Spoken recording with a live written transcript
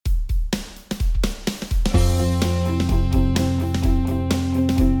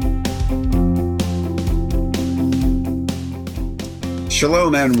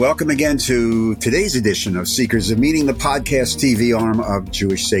Shalom and welcome again to today's edition of Seekers of Meaning, the podcast TV arm of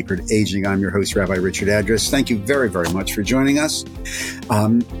Jewish Sacred Aging. I'm your host, Rabbi Richard Address. Thank you very, very much for joining us.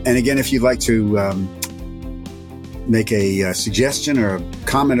 And again, if you'd like to make a suggestion or a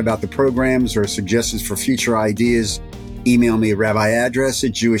comment about the programs or suggestions for future ideas, email me at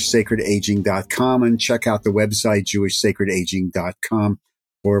rabbiaddress@jewishsacredaging.com and check out the website jewishsacredaging.com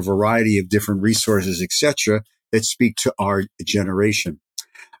for a variety of different resources, etc., that speak to our generation.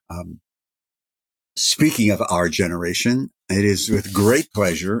 Speaking of our generation, it is with great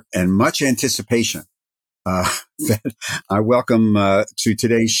pleasure and much anticipation that I welcome to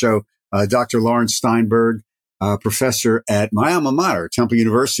today's show Dr. Laurence Steinberg, professor at my alma mater, Temple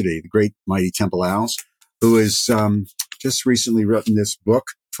University, the great mighty Temple Owls, who has just recently written this book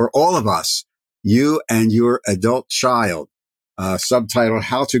for all of us, You and Your Adult Child, subtitled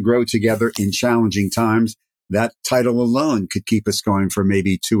How to Grow Together in Challenging Times. That title alone could keep us going for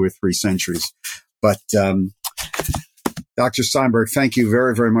maybe 2 or 3 centuries. But Dr. Steinberg, thank you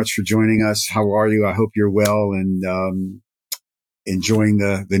very, very much for joining us. How are you? I hope you're well and enjoying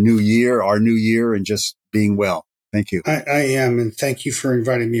the new year, our new year, and just being well. Thank you. I am, and thank you for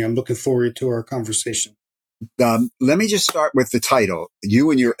inviting me. I'm looking forward to our conversation. Let me just start with the title,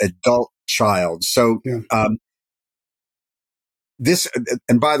 You and Your Adult Child. So this,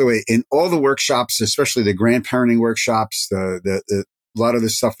 and by the way, in all the workshops, especially the grandparenting workshops, the a lot of the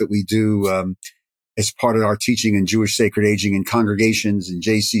stuff that we do as part of our teaching in Jewish Sacred Aging in congregations and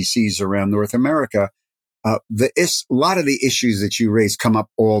JCCs around North America, a lot of the issues that you raise come up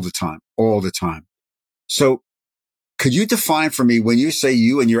all the time. So could you define for me when you say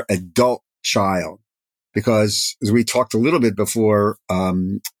you and your adult child? Because as we talked a little bit before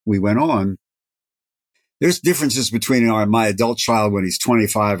we went on, there's differences between my adult child when he's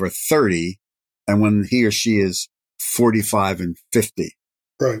 25 or 30 and when he or she is 45 and 50.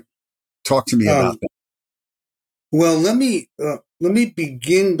 Right. Talk to me about that. Well, let me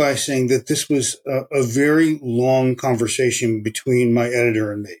begin by saying that this was a very long conversation between my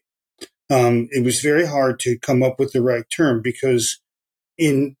editor and me. It was very hard to come up with the right term because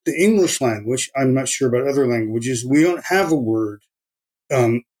in the English language, I'm not sure about other languages, we don't have a word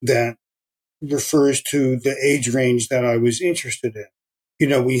that refers to the age range that I was interested in. You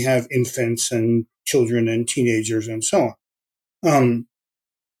know, we have infants and children and teenagers and so on.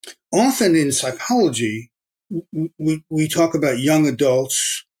 Often in psychology, we talk about young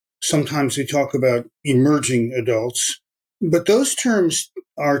adults. Sometimes we talk about emerging adults. But those terms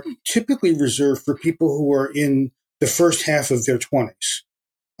are typically reserved for people who are in the first half of their 20s.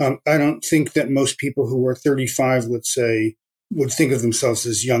 I don't think that most people who are 35, let's say, would think of themselves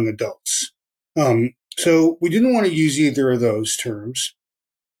as young adults. So we didn't want to use either of those terms.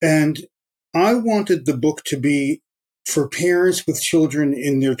 And I wanted the book to be for parents with children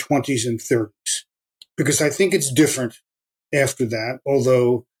in their 20s and 30s, because I think it's different after that,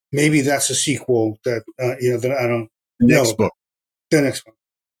 although maybe that's a sequel that, that I don't know. Next book. The next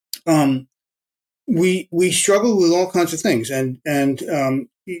one. We struggle with all kinds of things. And when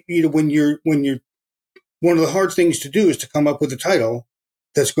you're, one of the hard things to do is to come up with a title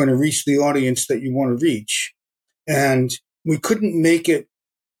that's going to reach the audience that you want to reach. And we couldn't make it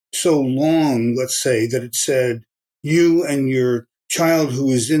so long, let's say, that it said you and your child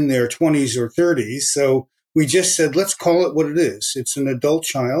who is in their 20s or 30s. So we just said, let's call it what it is. It's an adult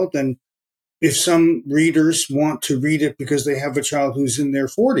child. And if some readers want to read it because they have a child who's in their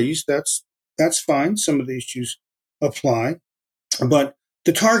 40s, that's fine. Some of the issues apply. But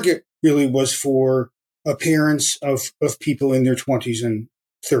the target really was for parents of people in their 20s and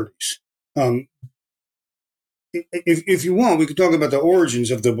 30s. If you want, we could talk about the origins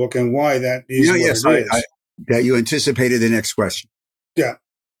of the book and why that is. Yes, that you anticipated the next question. Yeah.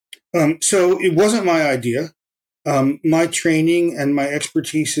 So it wasn't my idea. My training and my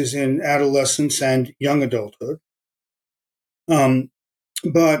expertise is in adolescence and young adulthood.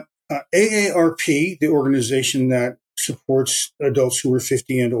 But AARP, the organization that supports adults who are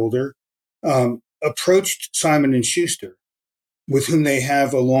 50 and older, approached Simon & Schuster, with whom they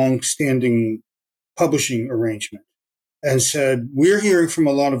have a long-standing publishing arrangement, and said, we're hearing from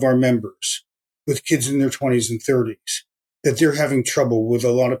a lot of our members with kids in their 20s and 30s that they're having trouble with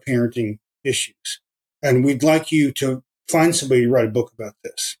a lot of parenting issues. And we'd like you to find somebody to write a book about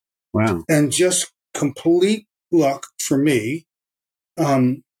this. Wow. And just complete luck for me,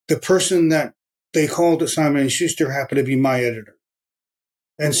 the person that they called at Simon & Schuster happened to be my editor.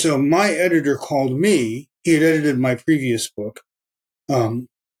 And so my editor called me. He had edited my previous book.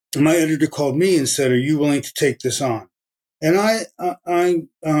 My editor called me and said, are you willing to take this on? And I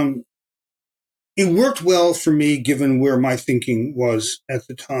it worked well for me given where my thinking was at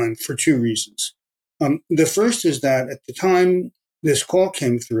the time for two reasons. The first is that at the time this call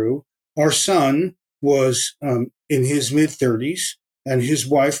came through, our son was in his mid 30s, and his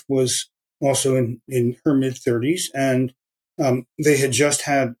wife was also in her mid 30s, and they had just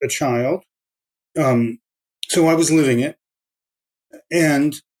had a child. So I was living it.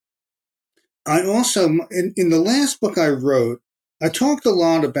 And I also, in the last book I wrote, I talked a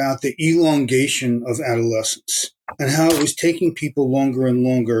lot about the elongation of adolescence and how it was taking people longer and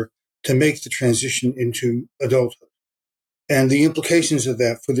longer to make the transition into adulthood, and the implications of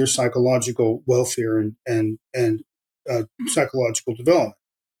that for their psychological welfare and psychological development.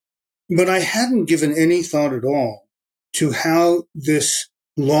 But I hadn't given any thought at all to how this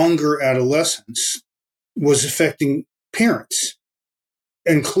longer adolescence was affecting parents.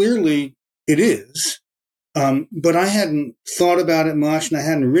 And clearly it is. But I hadn't thought about it much, and I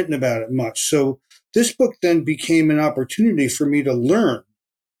hadn't written about it much. So this book then became an opportunity for me to learn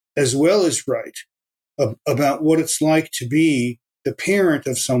as well as write about what it's like to be the parent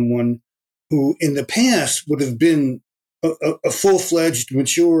of someone who in the past would have been a full-fledged,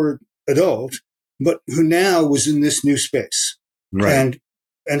 mature adult, but who now was in this new space. Right.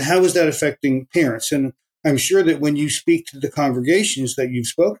 And how is that affecting parents? And I'm sure that when you speak to the congregations that you've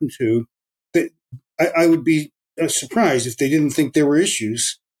spoken to, that I would be surprised if they didn't think there were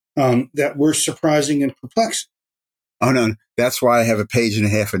issues that were surprising and perplexing. Oh, no, that's why I have a page and a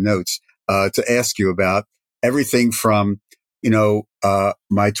half of notes to ask you about everything from,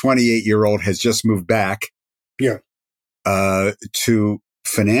 my 28-year-old has just moved back. Yeah. To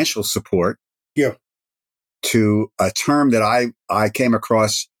financial support. Yeah. To a term that I came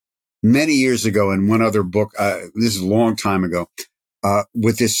across many years ago in one other book. This is a long time ago,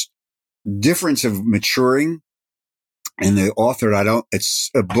 with this difference of maturing. And the author,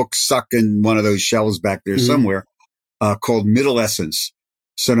 it's a book stuck in one of those shelves back there somewhere, called Middle Essence.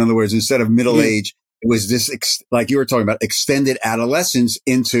 So in other words, instead of middle age, it was this, like you were talking about, extended adolescence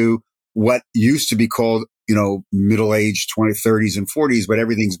into what used to be called, middle age, 20s, 30s and 40s, but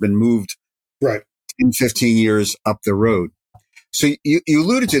everything's been moved right 10, 15 years up the road. So you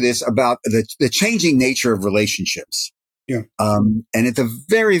alluded to this about the changing nature of relationships. Yeah. And at the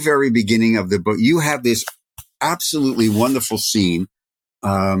very, very beginning of the book, you have this absolutely wonderful scene.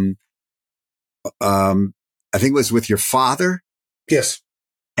 I think it was with your father. Yes.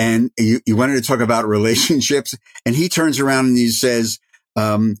 And you wanted to talk about relationships, and he turns around and he says,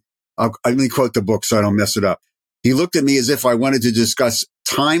 let me quote the book so I don't mess it up. He looked at me as if I wanted to discuss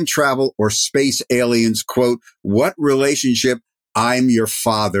time travel or space aliens, quote, what relationship? I'm your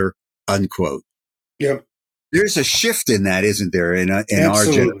father, unquote. Yep. There's a shift in that, isn't there, in our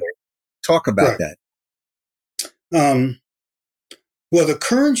generation? Talk about that. Well, the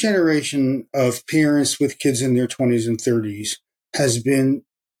current generation of parents with kids in their 20s and 30s has been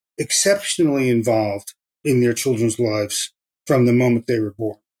exceptionally involved in their children's lives from the moment they were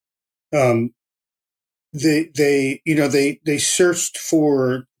born. They searched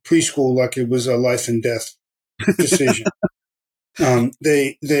for preschool like it was a life and death decision.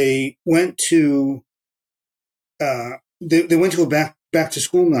 They went to they went to a back to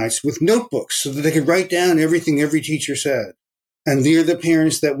school nights with notebooks so that they could write down everything every teacher said. And they're the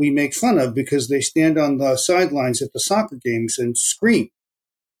parents that we make fun of because they stand on the sidelines at the soccer games and scream.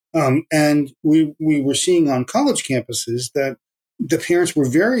 And we were seeing on college campuses that the parents were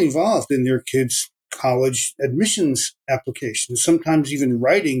very involved in their kids' college admissions applications, sometimes even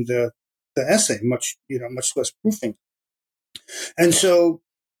writing the essay, much less proofing. And so,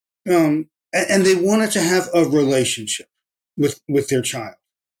 and they wanted to have a relationship with their child.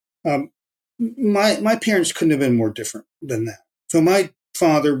 My parents couldn't have been more different than that. So my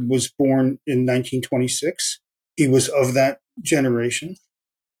father was born in 1926. He was of that generation.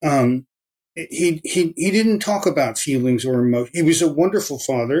 He didn't talk about feelings or emotion. He was a wonderful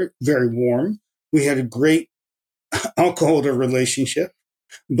father, very warm. We had a great alcohol relationship,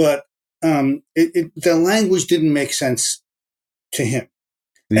 but the language didn't make sense to him.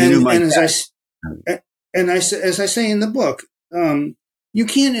 As I say in the book, you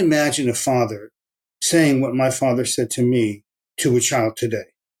can't imagine a father saying what my father said to me to a child today.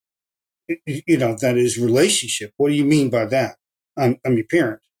 That is relationship. What do you mean by that? I'm your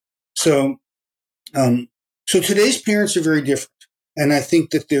parent. So today's parents are very different. And I think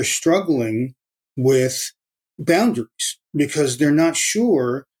that they're struggling with boundaries because they're not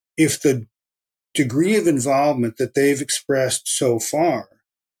sure if the degree of involvement that they've expressed so far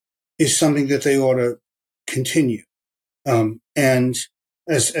is something that they ought to continue. And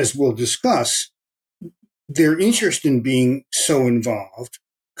as we'll discuss, their interest in being so involved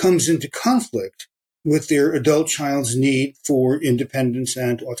comes into conflict with their adult child's need for independence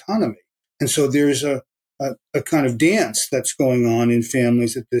and autonomy. And so there's a kind of dance that's going on in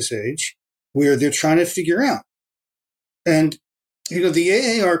families at this age where they're trying to figure out. And, the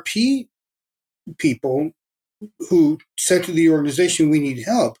AARP people who said to the organization, we need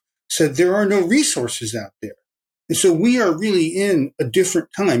help, said there are no resources out there. And so we are really in a different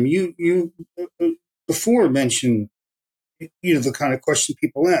time. You before mentioned, the kind of question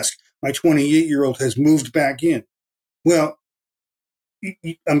people ask. My 28-year-old has moved back in. Well,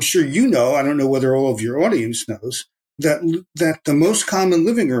 I'm sure I don't know whether all of your audience knows, that the most common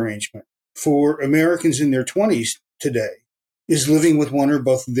living arrangement for Americans in their 20s today is living with one or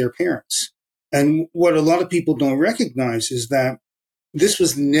both of their parents. And what a lot of people don't recognize is that this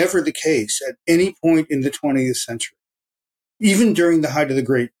was never the case at any point in the 20th century, even during the height of the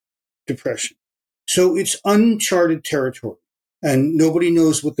Great Depression. So it's uncharted territory, and nobody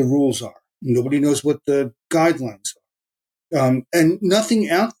knows what the rules are. Nobody knows what the guidelines are. And nothing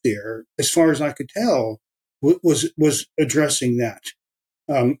out there, as far as I could tell, was addressing that.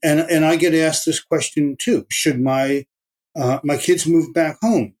 And I get asked this question too: should my kids move back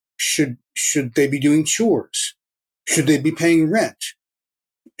home? Should they be doing chores? Should they be paying rent?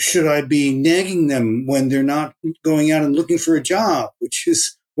 Should I be nagging them when they're not going out and looking for a job, which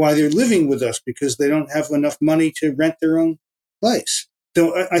is why they're living with us, because they don't have enough money to rent their own place?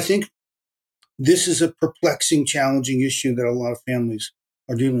 So I think this is a perplexing, challenging issue that a lot of families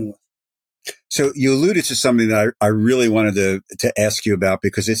are dealing with. So you alluded to something that I really wanted to ask you about,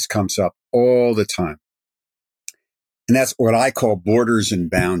 because this comes up all the time. And that's what I call borders and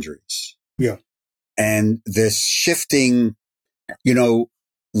boundaries. Yeah. And this shifting,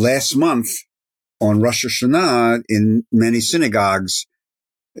 last month on Rosh Hashanah in many synagogues,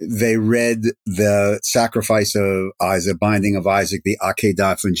 they read the sacrifice of Isaac, binding of Isaac, the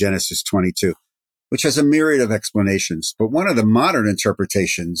Akedah from Genesis 22, which has a myriad of explanations. But one of the modern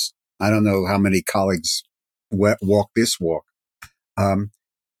interpretations, I don't know how many colleagues walk this walk,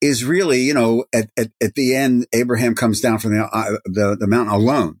 is really, at the end, Abraham comes down from the mountain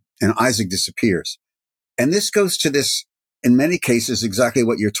alone and Isaac disappears. And this goes to this, in many cases, exactly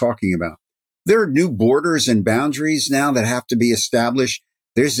what you're talking about. There are new borders and boundaries now that have to be established.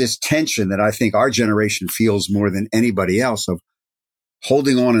 There's this tension that I think our generation feels more than anybody else of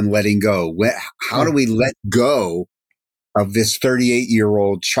holding on and letting go. How do we let go of this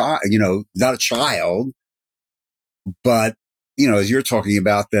 38-year-old child, not a child, but, as you're talking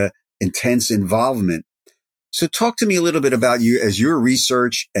about, the intense involvement. So talk to me a little bit about you as your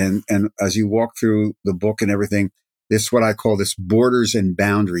research and as you walk through the book and everything, this, what I call this borders and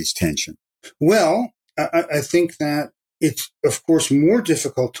boundaries tension. Well, I think that it's, of course, more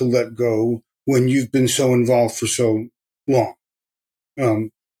difficult to let go when you've been so involved for so long.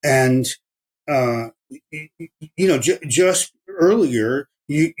 Just earlier,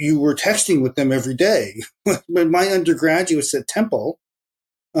 you were texting with them every day. When my undergraduates at Temple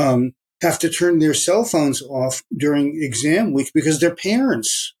have to turn their cell phones off during exam week because their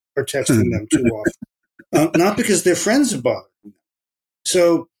parents are texting them too often, not because their friends are bothering them.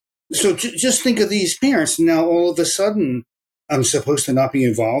 So just think of these parents. Now, all of a sudden, I'm supposed to not be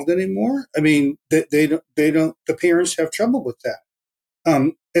involved anymore. I mean, they don't. The parents have trouble with that.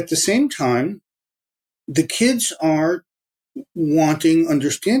 At the same time, the kids are wanting,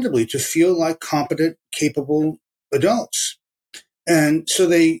 understandably, to feel like competent, capable adults, and so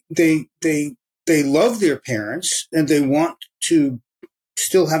they love their parents and they want to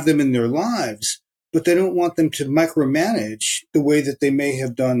still have them in their lives, but they don't want them to micromanage the way that they may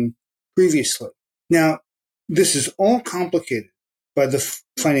have done previously. Now, this is all complicated by the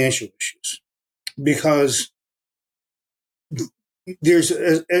financial issues, because there's,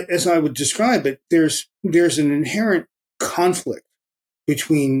 as I would describe it, there's an inherent conflict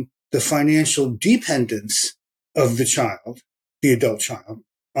between the financial dependence of the child, the adult child,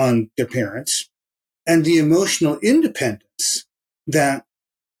 on their parents, and the emotional independence that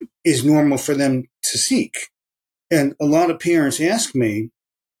is normal for them to seek. And a lot of parents ask me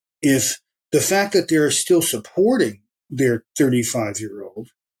if the fact that they're still supporting their 35-year-old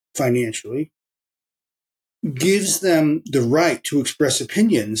financially gives them the right to express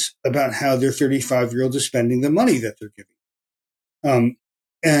opinions about how their 35-year-old is spending the money that they're giving.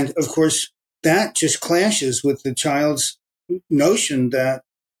 And of course, that just clashes with the child's notion that,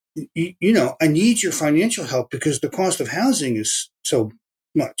 I need your financial help because the cost of housing is so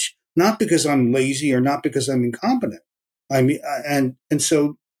much, not because I'm lazy or not because I'm incompetent. I mean, and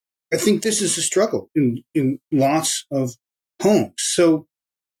so I think this is a struggle in lots of homes. So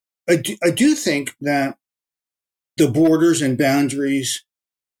I do think that the borders and boundaries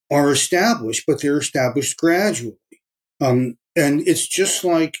are established, but they're established gradually. And it's just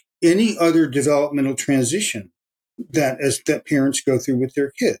like any other developmental transition that parents go through with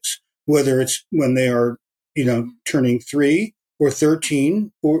their kids, whether it's when they are, turning 3 or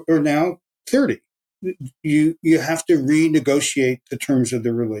 13 or now 30. You have to renegotiate the terms of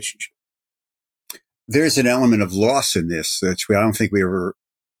the relationship. There's an element of loss in this that I don't think a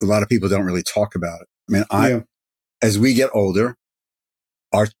lot of people don't really talk about it. I mean, as we get older,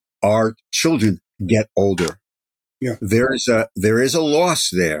 our children get older. Yeah. There is a loss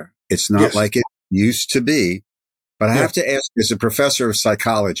there. It's not like it used to be, but I have to ask, as a professor of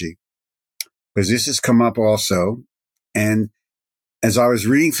psychology, because this has come up also. And as I was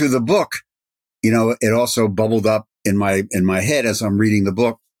reading through the book, it also bubbled up in my head as I'm reading the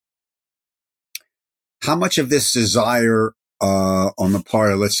book. How much of this desire on the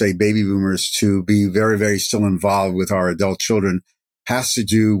part of, let's say, baby boomers to be very, very still involved with our adult children has to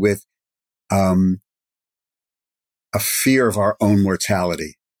do with a fear of our own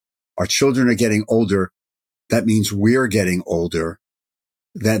mortality. Our children are getting older. That means we're getting older.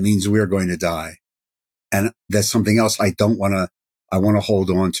 That means we're going to die. And that's something else I want to hold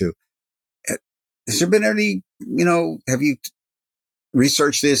on to. Has there been any, have you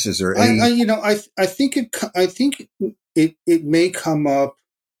researched this? Is there any? I think it may come up.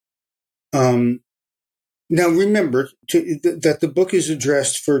 Now remember that the book is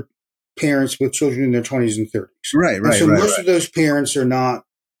addressed for parents with children in their 20s and 30s. Right. So most of those parents are not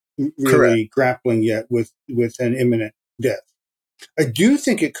really grappling yet with an imminent death. I do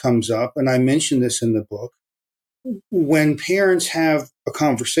think it comes up, and I mentioned this in the book, when parents have a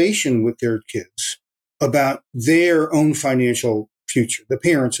conversation with their kids about their own financial future, the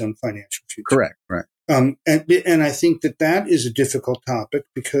parents' own financial future. Correct, right. And I think that is a difficult topic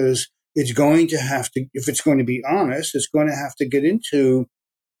because it's going to have to, if it's going to be honest, it's going to have to get into,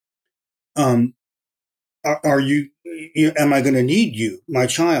 am I going to need you, my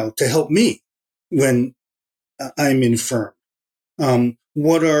child, to help me when I'm infirm?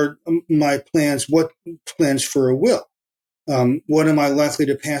 What are my plans? What plans for a will? What am I likely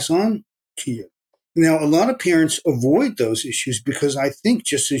to pass on to you? Now, a lot of parents avoid those issues because I think,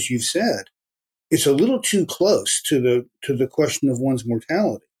 just as you've said, it's a little too close to the question of one's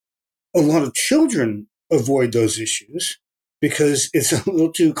mortality. A lot of children avoid those issues because it's a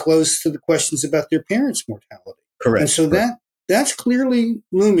little too close to the questions about their parents' mortality. Correct. And so that's clearly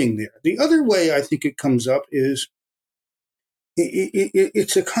looming there. The other way I think it comes up is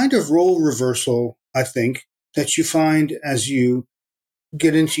it's a kind of role reversal, I think, that you find as you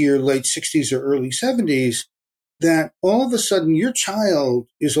get into your late 60s or early 70s, that all of a sudden your child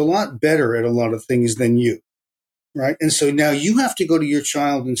is a lot better at a lot of things than you, right? And so now you have to go to your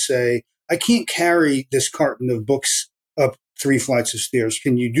child and say, I can't carry this carton of books up 3 flights of stairs.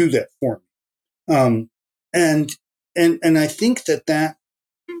 Can you do that for me? And I think that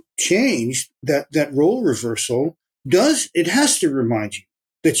change, that role reversal has to remind you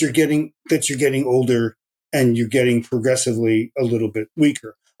that you're getting older and you're getting progressively a little bit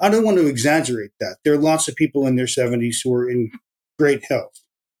weaker. I don't want to exaggerate that. There are lots of people in their 70s who are in great health,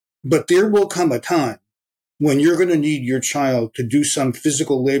 but there will come a time when you're going to need your child to do some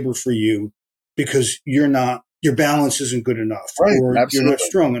physical labor for you because your balance isn't good enough, right, or absolutely. You're not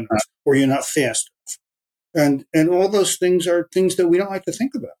strong enough, or you're not fast enough. And all those things are things that we don't like to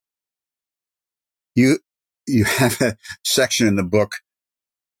think about. You have a section in the book.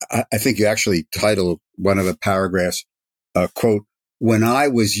 I think you actually titled one of the paragraphs, quote, "When I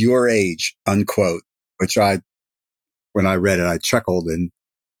was your age," unquote, which when I read it, I chuckled and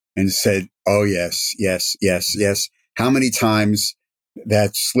said, oh, yes. How many times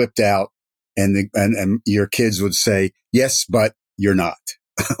that slipped out and your kids would say, yes, but you're not,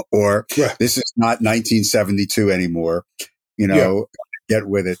 or this is not 1972 anymore. Get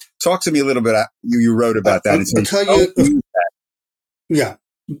with it. Talk to me a little bit. You wrote about that. I'll tell you. Yeah.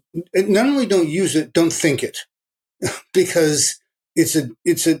 Not only don't use it, don't think it, because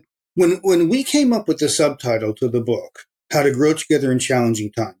when we came up with the subtitle to the book, How to Grow Together in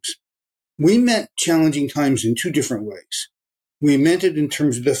Challenging Times, we meant challenging times in 2 different ways. We meant it in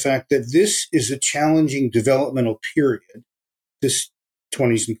terms of the fact that this is a challenging developmental period, this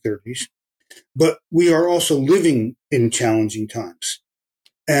 20s and 30s, but we are also living in challenging times.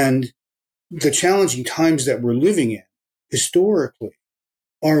 And the challenging times that we're living in historically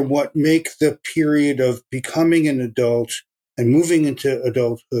are what make the period of becoming an adult and moving into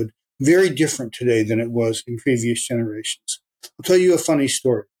adulthood very different today than it was in previous generations. I'll tell you a funny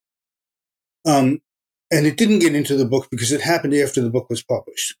story. And it didn't get into the book because it happened after the book was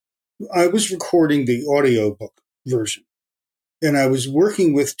published. I was recording the audiobook version. and I was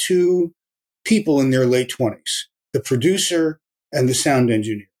working with two people in their late 20s, the producer and the sound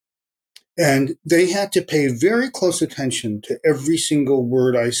engineer. And they had to pay very close attention to every single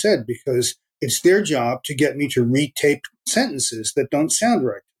word I said because it's their job to get me to retape sentences that don't sound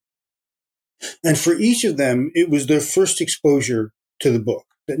right. And for each of them, it was their first exposure to the book,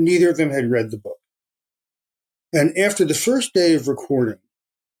 that neither of them had read the book. And after the first day of recording,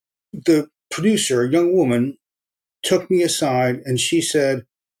 the producer, a young woman, took me aside and she said,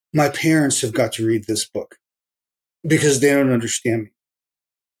 "My parents have got to read this book because they don't understand me."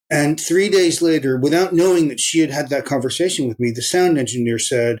 And 3 days later, without knowing that she had had that conversation with me, the sound engineer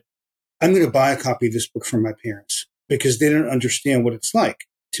said, "I'm going to buy a copy of this book from my parents because they don't understand what it's like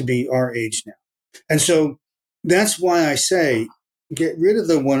to be our age now." And so that's why I say, get rid of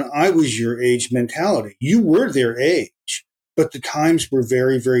the "when I was your age" mentality. You were their age, but the times were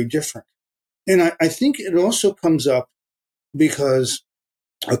very, very different. And I think it also comes up because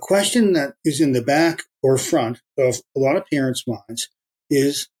a question that is in the back or front of a lot of parents' minds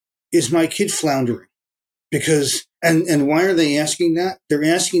is my kid floundering? Because, and why are they asking that? They're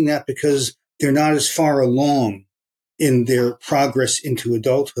asking that because they're not as far along in their progress into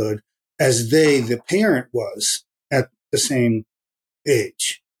adulthood as the parent, was at the same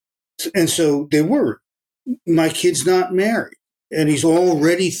age. And so they worry. My kid's not married and he's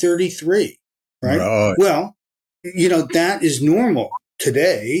already 33, right? Right. Well, that is normal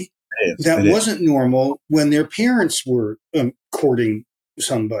today. That wasn't normal when their parents were courting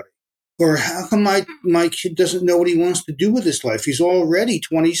somebody. Or how come my kid doesn't know what he wants to do with his life? He's already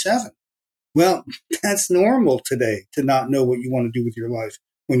 27. Well, that's normal today to not know what you want to do with your life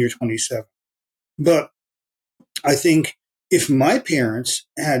when you're 27. But I think if my parents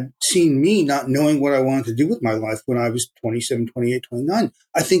had seen me not knowing what I wanted to do with my life when I was 27, 28, 29,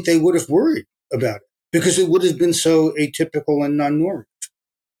 I think they would have worried about it because it would have been so atypical and non-normative.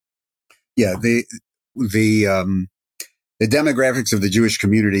 Yeah, the demographics of the Jewish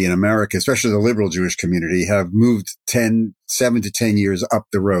community in America, especially the liberal Jewish community, have moved 7 to 10 years up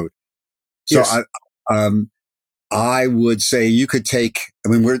the road. So Yes. I would say you could take,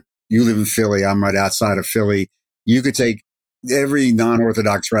 you live in Philly. I'm right outside of Philly. You could take every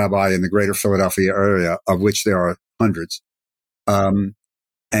non-Orthodox rabbi in the greater Philadelphia area, of which there are hundreds, and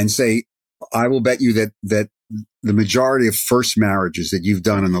say, I will bet you that the majority of first marriages that you've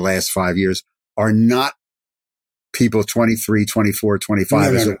done in the last 5 years are not people 23, 24,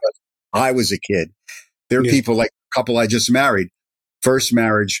 25 as it was. I was a kid. There are people like a couple I just married. First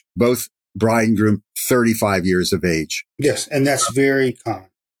marriage, both bride and groom, 35 years of age. Yes, and that's very common.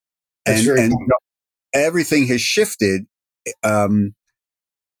 That's very common. Everything has shifted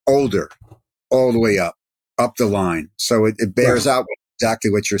older, all the way up the line. So it bears out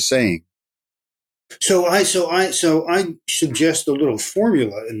exactly what you're saying. So I suggest a little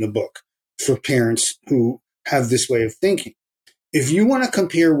formula in the book for parents who have this way of thinking. If you want to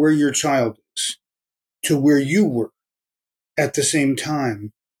compare where your child is to where you were at the same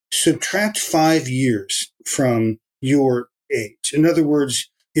time, subtract 5 years from your age. In other words,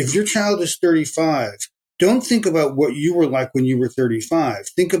 if your child is 35, don't think about what you were like when you were 35.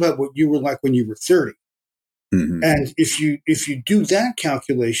 Think about what you were like when you were 30. Mm-hmm. And if you do that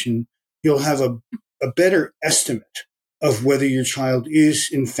calculation, you'll have a better estimate of whether your child is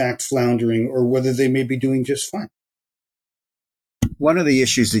in fact floundering or whether they may be doing just fine. One of the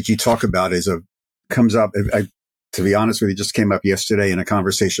issues that you talk about comes up, to be honest with you, just came up yesterday in a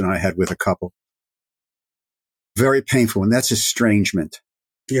conversation I had with a couple. Very painful, and that's estrangement.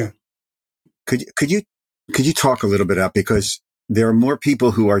 Yeah. Could you talk a little bit about, because there are more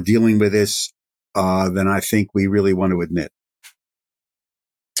people who are dealing with this than I think we really want to admit.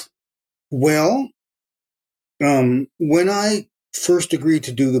 Well, when I first agreed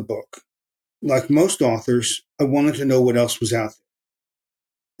to do the book, like most authors, I wanted to know what else was out there.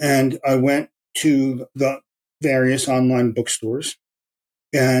 And I went to the various online bookstores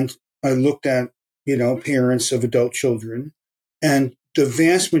and I looked at, parents of adult children, and the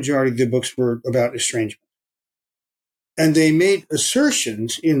vast majority of the books were about estrangement. And they made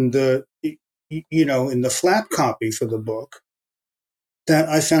assertions in the flap copy for the book that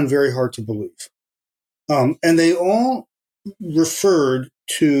I found very hard to believe. And they all referred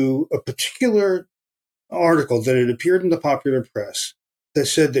to a particular article that had appeared in the popular press that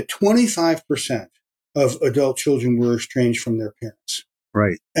said that 25% of adult children were estranged from their parents.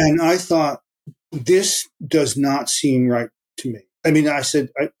 Right. And I thought, this does not seem right to me. I mean, I said,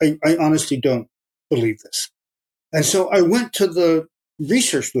 I honestly don't believe this. And so I went to the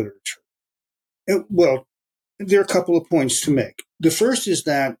research literature. Well, there are a couple of points to make. The first is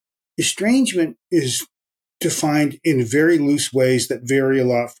that estrangement is defined in very loose ways that vary a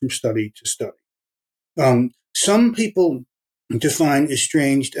lot from study to study. Some people define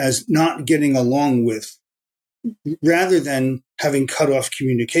estranged as not getting along with rather than having cut off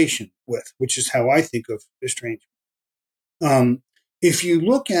communication with, which is how I think of estrangement. If you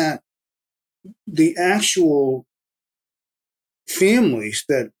look at the actual families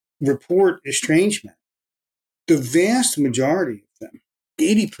that report estrangement, the vast majority of them,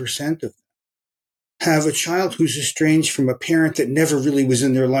 80% of them, have a child who's estranged from a parent that never really was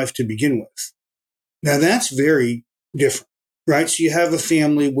in their life to begin with. Now, that's very different, right? So you have a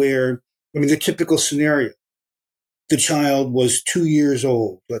family where, the typical scenario, the child was 2 years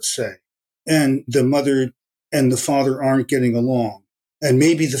old, let's say, and the mother and the father aren't getting along. And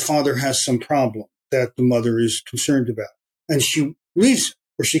maybe the father has some problem that the mother is concerned about. And she leaves him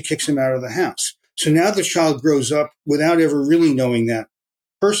or she kicks him out of the house. So now the child grows up without ever really knowing that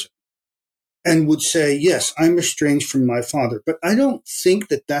person and would say, yes, I'm estranged from my father. But I don't think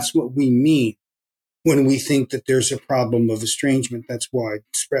that that's what we mean when we think that there's a problem of estrangement that's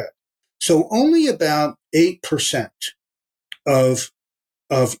widespread. So only about 8% of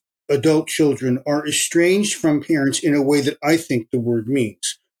adult children are estranged from parents in a way that I think the word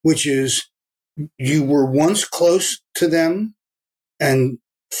means, which is you were once close to them, and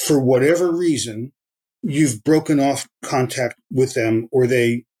for whatever reason, you've broken off contact with them or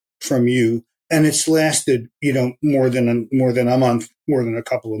they from you, and it's lasted, more than a month, more than a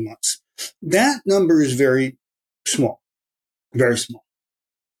couple of months. That number is very small, very small.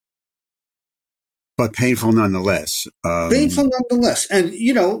 But painful nonetheless. Painful nonetheless. And,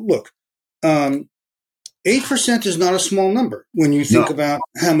 look, 8% is not a small number when you think about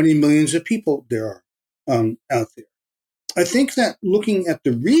how many millions of people there are out there. I think that looking at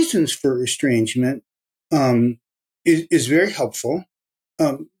the reasons for estrangement is very helpful.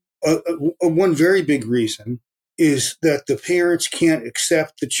 One very big reason is that the parents can't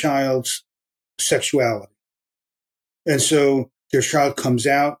accept the child's sexuality. And so their child comes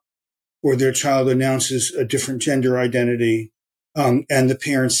out or their child announces a different gender identity, and the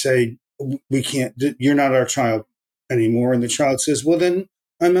parents say, we can't, you're not our child anymore. And the child says, well, then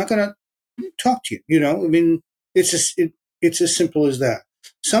I'm not going to talk to you. It's as simple as that.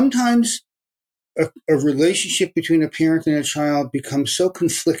 Sometimes a relationship between a parent and a child becomes so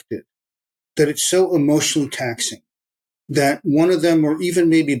conflicted that it's so emotionally taxing that one of them, or even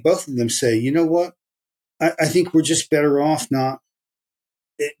maybe both of them, say, you know what? I think we're just better off not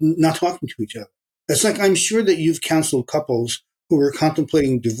talking to each other. It's like, I'm sure that you've counseled couples who are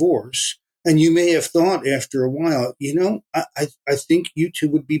contemplating divorce, and you may have thought after a while, I think you two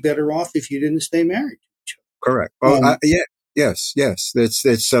would be better off if you didn't stay married to each other. Correct. Well, yes.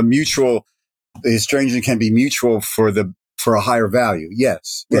 It's a mutual. The estrangement can be mutual for a higher value.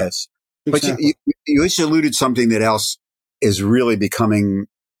 Yes, right. Yes. Exactly. But you just alluded something that else is really becoming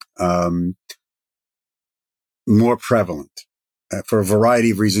more prevalent for a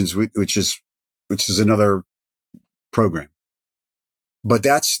variety of reasons, which is another program. But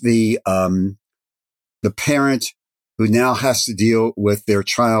that's the parent who now has to deal with their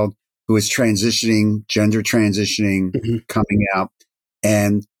child who is transitioning, gender transitioning, coming out,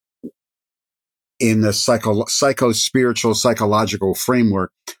 and in the psycho-spiritual, psychological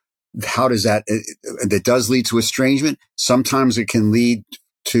framework, how does that does lead to estrangement? Sometimes it can lead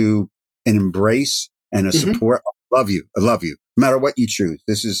to an embrace and a support. I love you, no matter what you choose.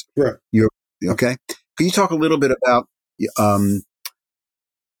 This is right. Okay. Can you talk a little bit about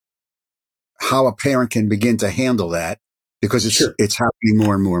how a parent can begin to handle that? Because it's happening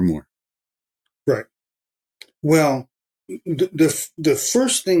more and more and more. Right. Well, the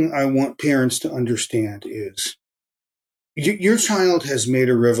first thing I want parents to understand is your child has made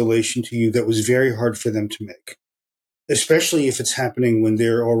a revelation to you that was very hard for them to make, especially if it's happening when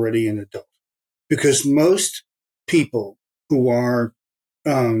they're already an adult. Because most people who are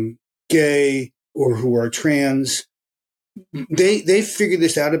gay or who are trans, they figure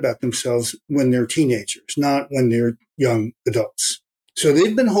this out about themselves when they're teenagers, not when they're young adults. So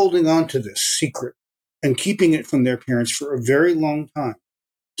they've been holding on to this secret and keeping it from their parents for a very long time.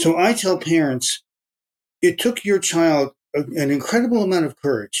 So I tell parents, it took your child an incredible amount of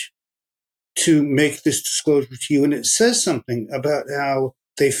courage to make this disclosure to you. And it says something about how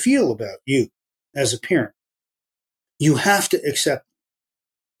they feel about you as a parent. You have to accept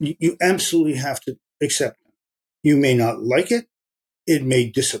them. You absolutely have to accept them. You may not like it. It may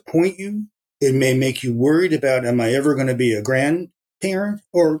disappoint you. It may make you worried about, am I ever going to be a grandparent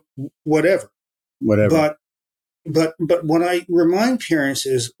or whatever. But what I remind parents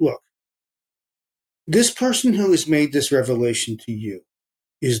is, look, this person who has made this revelation to you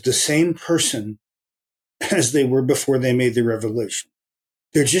is the same person as they were before they made the revelation.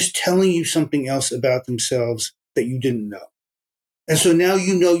 They're just telling you something else about themselves that you didn't know. And so now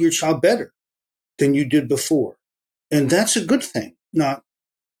you know your child better than you did before. And that's a good thing, not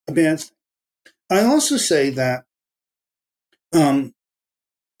a bad thing. I also say that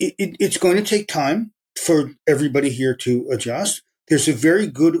it's going to take time for everybody here to adjust. There's a very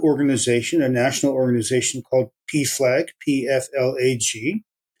good organization, a national organization called PFLAG, PFLAG,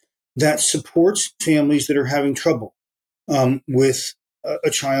 that supports families that are having trouble with a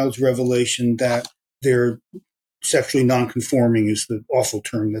child's revelation that they're sexually nonconforming is the awful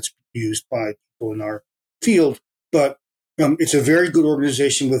term that's used by people in our field. But it's a very good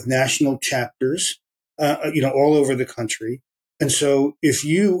organization with national chapters, all over the country. And so if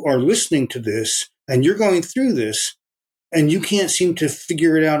you are listening to this and you're going through this and you can't seem to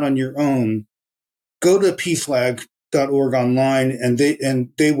figure it out on your own, go to pflag.org online and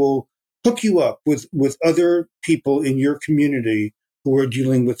they will hook you up with other people in your community who are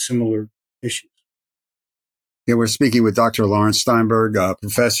dealing with similar issues. Yeah, we're speaking with Dr. Laurence Steinberg,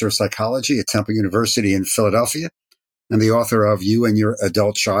 professor of psychology at Temple University in Philadelphia, and the author of You and Your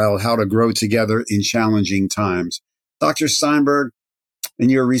Adult Child, How to Grow Together in Challenging Times. Dr. Steinberg, in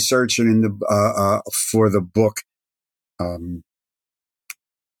your research and in the for the book, how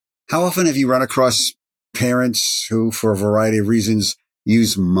often have you run across parents who, for a variety of reasons,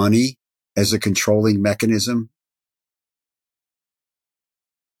 use money as a controlling mechanism?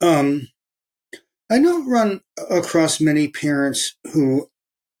 I don't run across many parents whom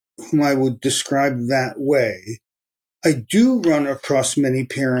I would describe that way. I do run across many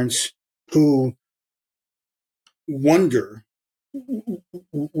parents who wonder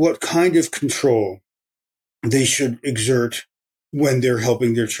what kind of control they should exert when they're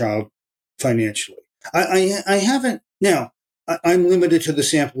helping their child financially. I haven't, now, I'm limited to the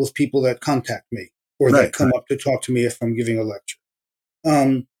sample of people that contact me or that come up to talk to me if I'm giving a lecture.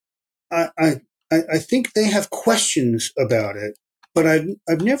 I think they have questions about it, but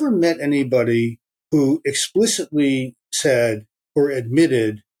I've never met anybody who explicitly said or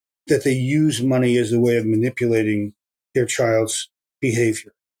admitted that they use money as a way of manipulating their child's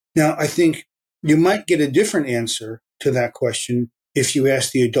behavior. Now, I think you might get a different answer to that question if you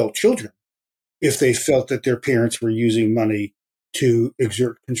ask the adult children if they felt that their parents were using money to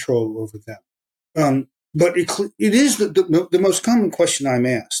exert control over them. But it is the most common question I'm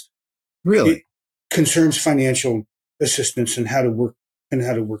asked. Really? It concerns financial assistance and how to work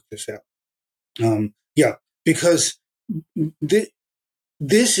this out. Because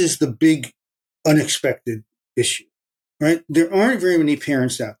this is the big unexpected issue, right? There aren't very many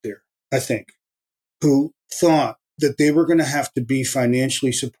parents out there, I think, who thought that they were going to have to be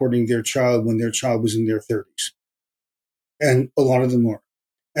financially supporting their child when their child was in their 30s. And a lot of them are.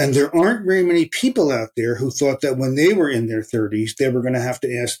 And there aren't very many people out there who thought that when they were in their 30s, they were going to have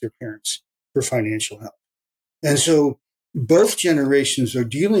to ask their parents for financial help. And so both generations are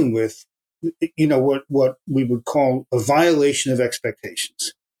dealing with, what we would call a violation of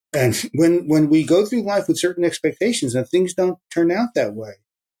expectations. And when we go through life with certain expectations and things don't turn out that way,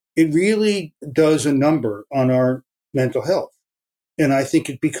 it really does a number on our mental health. And I think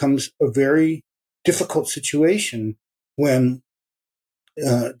it becomes a very difficult situation when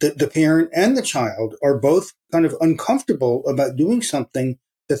the parent and the child are both kind of uncomfortable about doing something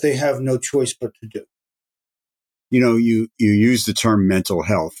that they have no choice but to do. You use the term mental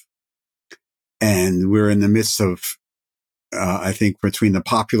health, and we're in the midst of, I think, between the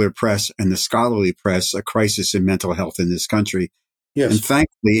popular press and the scholarly press, a crisis in mental health in this country. Yes. And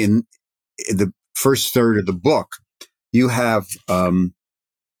thankfully, in the first third of the book, you have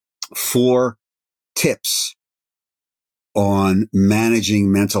 4 tips on managing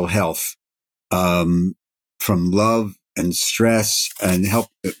mental health, from love and stress and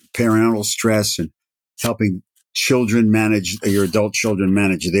parental stress, and helping your adult children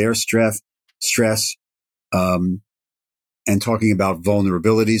manage their stress, and talking about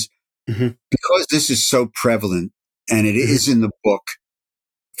vulnerabilities. Mm-hmm. Because this is so prevalent, and it is in the book,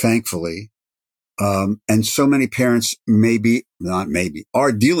 thankfully, and so many parents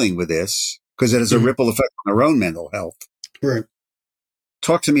are dealing with this because it has a ripple effect on their own mental health. Right.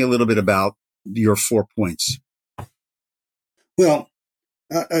 Talk to me a little bit about your 4 points. Well,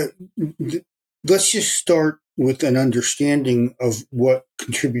 let's just start with an understanding of what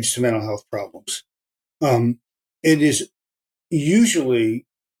contributes to mental health problems. It is usually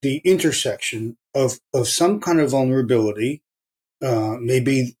the intersection of some kind of vulnerability.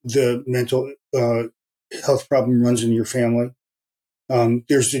 Maybe the mental health problem runs in your family.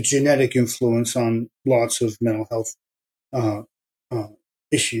 There's a genetic influence on lots of mental health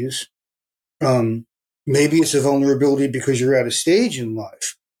issues. Maybe it's a vulnerability because you're at a stage in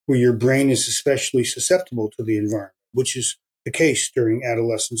life where your brain is especially susceptible to the environment, which is the case during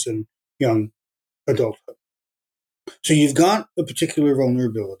adolescence and young adulthood. So you've got a particular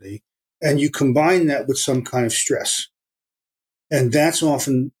vulnerability and you combine that with some kind of stress. And that's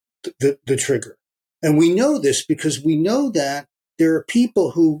often the trigger. And we know this because we know that there are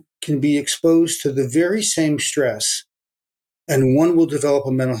people who can be exposed to the very same stress, and one will develop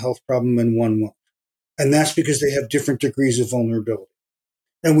a mental health problem and one won't. And that's because they have different degrees of vulnerability.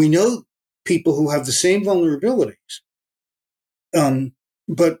 And we know people who have the same vulnerabilities,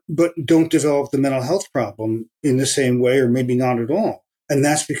 but don't develop the mental health problem in the same way, or maybe not at all. And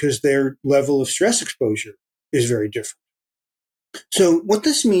that's because their level of stress exposure is very different. So what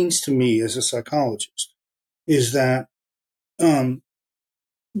this means to me as a psychologist is that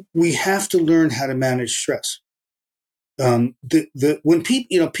we have to learn how to manage stress. When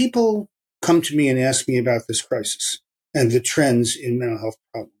people come to me and ask me about this crisis and the trends in mental health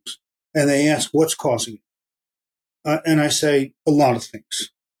problems, and they ask what's causing it, and I say a lot of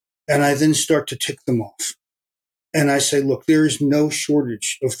things, and I then start to tick them off, and I say, look, there is no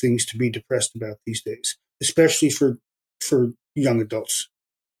shortage of things to be depressed about these days, especially for young adults.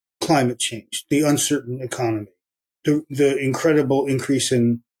 Climate change, the uncertain economy, the incredible increase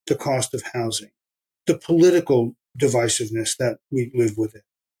in the cost of housing, the political divisiveness that we live within,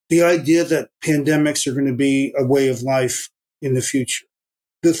 the idea that pandemics are going to be a way of life in the future,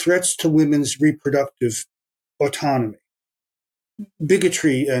 the threats to women's reproductive autonomy,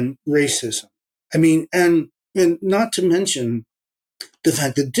 bigotry and racism. I mean, and not to mention the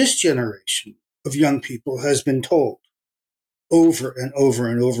fact that this generation of young people has been told over and over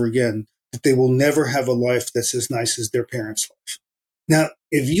and over again that they will never have a life that's as nice as their parents' life. Now,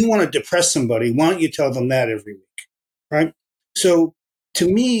 if you want to depress somebody, why don't you tell them that every week, right? So to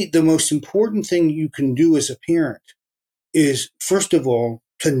me, the most important thing you can do as a parent is, first of all,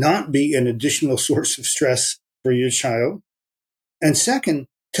 to not be an additional source of stress for your child. And second,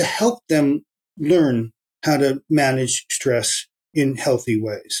 to help them learn how to manage stress in healthy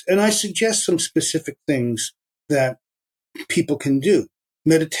ways. And I suggest some specific things that people can do.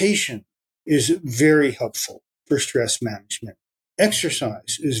 Meditation is very helpful for stress management.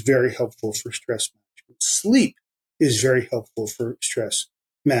 Exercise is very helpful for stress management. Sleep is very helpful for stress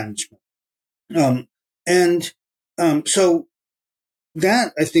management. So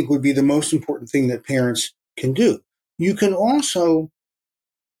that, I think, would be the most important thing that parents can do. You can also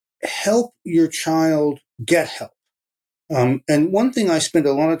help your child get help. And one thing I spent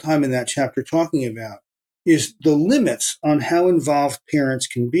a lot of time in that chapter talking about is the limits on how involved parents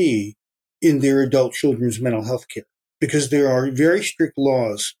can be in their adult children's mental health care, because there are very strict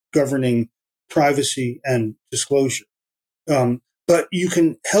laws governing privacy and disclosure. But you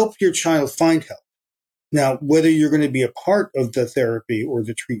can help your child find help. Now, whether you're going to be a part of the therapy or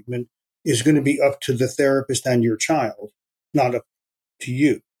the treatment is going to be up to the therapist and your child, not up to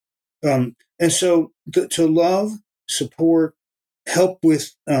you. And so to love, support, help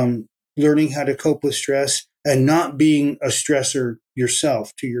with learning how to cope with stress, and not being a stressor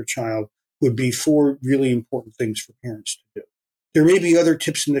yourself to your child would be 4 really important things for parents to do. There may be other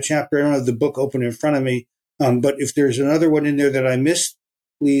tips in the chapter. I don't have the book open in front of me, but if there's another one in there that I missed,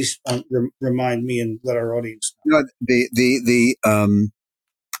 please remind me and let our audience know.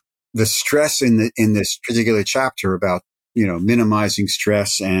 The stress in this particular chapter about minimizing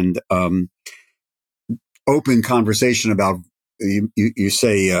stress and open conversation about you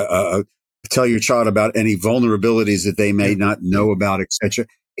say tell your child about any vulnerabilities that they may not know about, etc.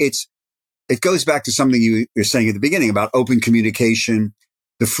 It goes back to something you're saying at the beginning about open communication,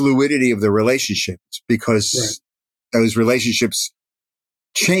 the fluidity of the relationships, because those relationships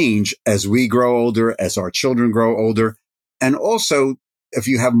change as we grow older, as our children grow older. And also, if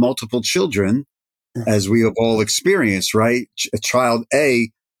you have multiple children, as we have all experienced, right? Child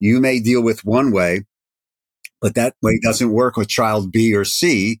A, you may deal with one way, but that way doesn't work with child B or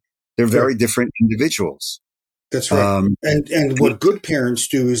C. They're very different individuals. That's right. And what good parents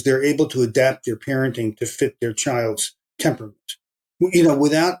do is they're able to adapt their parenting to fit their child's temperament,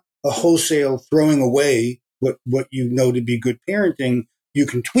 without a wholesale throwing away what you know to be good parenting. You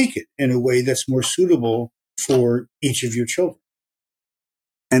can tweak it in a way that's more suitable for each of your children.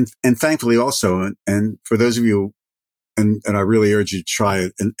 And thankfully also, and for those of you, and I really urge you to try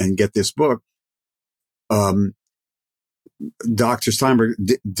it and get this book, Dr. Steinberg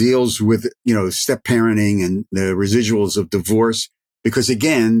deals with, step parenting and the residuals of divorce, because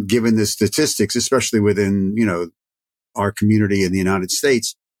again, given the statistics, especially within, our community in the United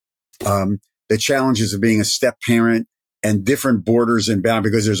States, the challenges of being a step parent and different borders and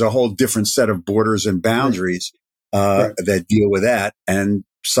boundaries, because there's a whole different set of borders and boundaries that deal with that, and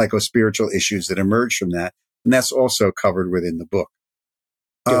psychospiritual issues that emerge from that. And that's also covered within the book.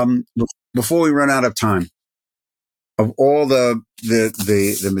 Before we run out of time, of all the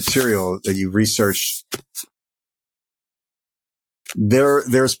material that you researched,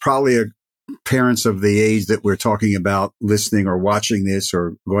 there's probably parents of the age that we're talking about listening or watching this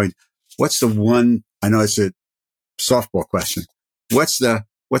or going, what's the one, I know it's a softball question. What's the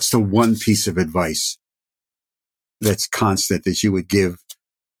one piece of advice that's constant that you would give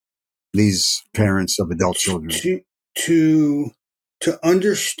these parents of adult children? To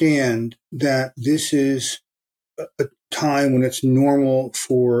understand that this is a time when it's normal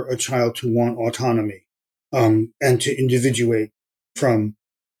for a child to want autonomy, and to individuate from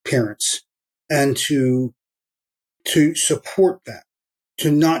parents, and to support that,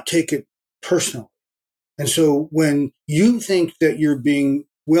 to not take it personally. And so when you think that you're being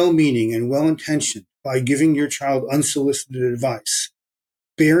well-meaning and well-intentioned by giving your child unsolicited advice,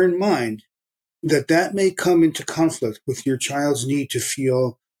 bear in mind that may come into conflict with your child's need to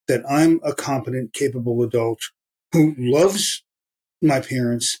feel that I'm a competent, capable adult who loves my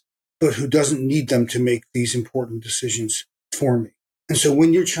parents, but who doesn't need them to make these important decisions for me. And so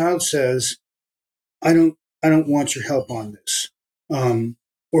when your child says, I don't want your help on this,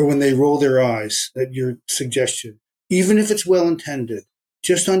 or when they roll their eyes at your suggestion, even if it's well-intended,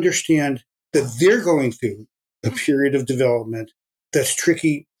 just understand that they're going through a period of development that's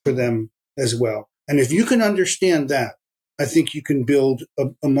tricky for them as well. And if you can understand that, I think you can build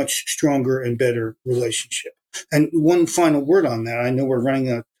a much stronger and better relationship. And one final word on that, I know we're running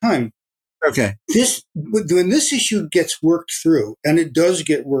out of time. Okay. When this issue gets worked through, and it does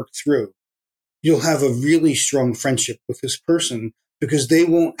get worked through, you'll have a really strong friendship with this person, because they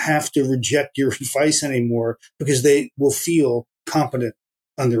won't have to reject your advice anymore, because they will feel competent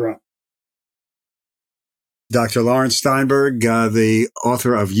on their own. Dr. Laurence Steinberg, the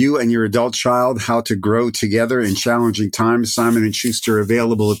author of You and Your Adult Child, How to Grow Together in Challenging Times. Simon & Schuster,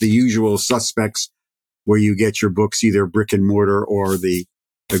 available at the usual suspects where you get your books, either brick and mortar or the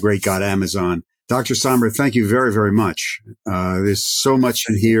great God Amazon. Dr. Steinberg, thank you very, very much. There's so much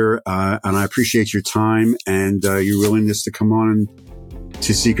in here, and I appreciate your time and your willingness to come on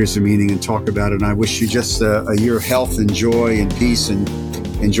to Secrets of Meaning and talk about it. And I wish you just a year of health and joy and peace, and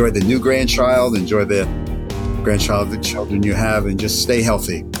enjoy the new grandchild, enjoy the the children you have, and just stay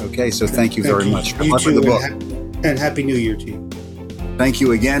healthy. Okay, so thank you very much. Good luck with the book. And Happy New Year to you. Thank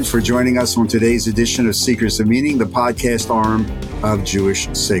you again for joining us on today's edition of Secrets of Meaning, the podcast arm of Jewish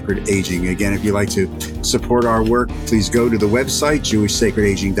Sacred Aging. Again, if you'd like to support our work, please go to the website,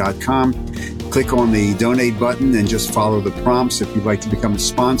 jewishsacredaging.com. Click on the donate button and just follow the prompts. If you'd like to become a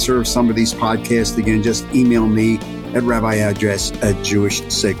sponsor of some of these podcasts, again, just email me at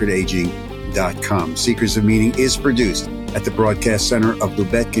rabbiaddress@jewishsacredaging.com. Secrets of Meaning is produced at the Broadcast Center of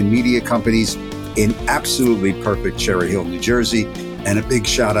Lubetkin Media Companies in absolutely perfect Cherry Hill, New Jersey. And a big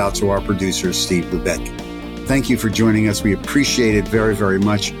shout out to our producer, Steve Lubetkin. Thank you for joining us. We appreciate it very, very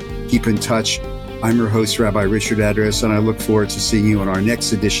much. Keep in touch. I'm your host, Rabbi Richard Address, and I look forward to seeing you on our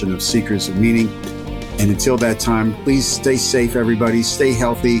next edition of Secrets of Meaning. And until that time, please stay safe, everybody. Stay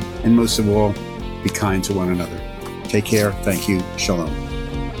healthy. And most of all, be kind to one another. Take care. Thank you. Shalom.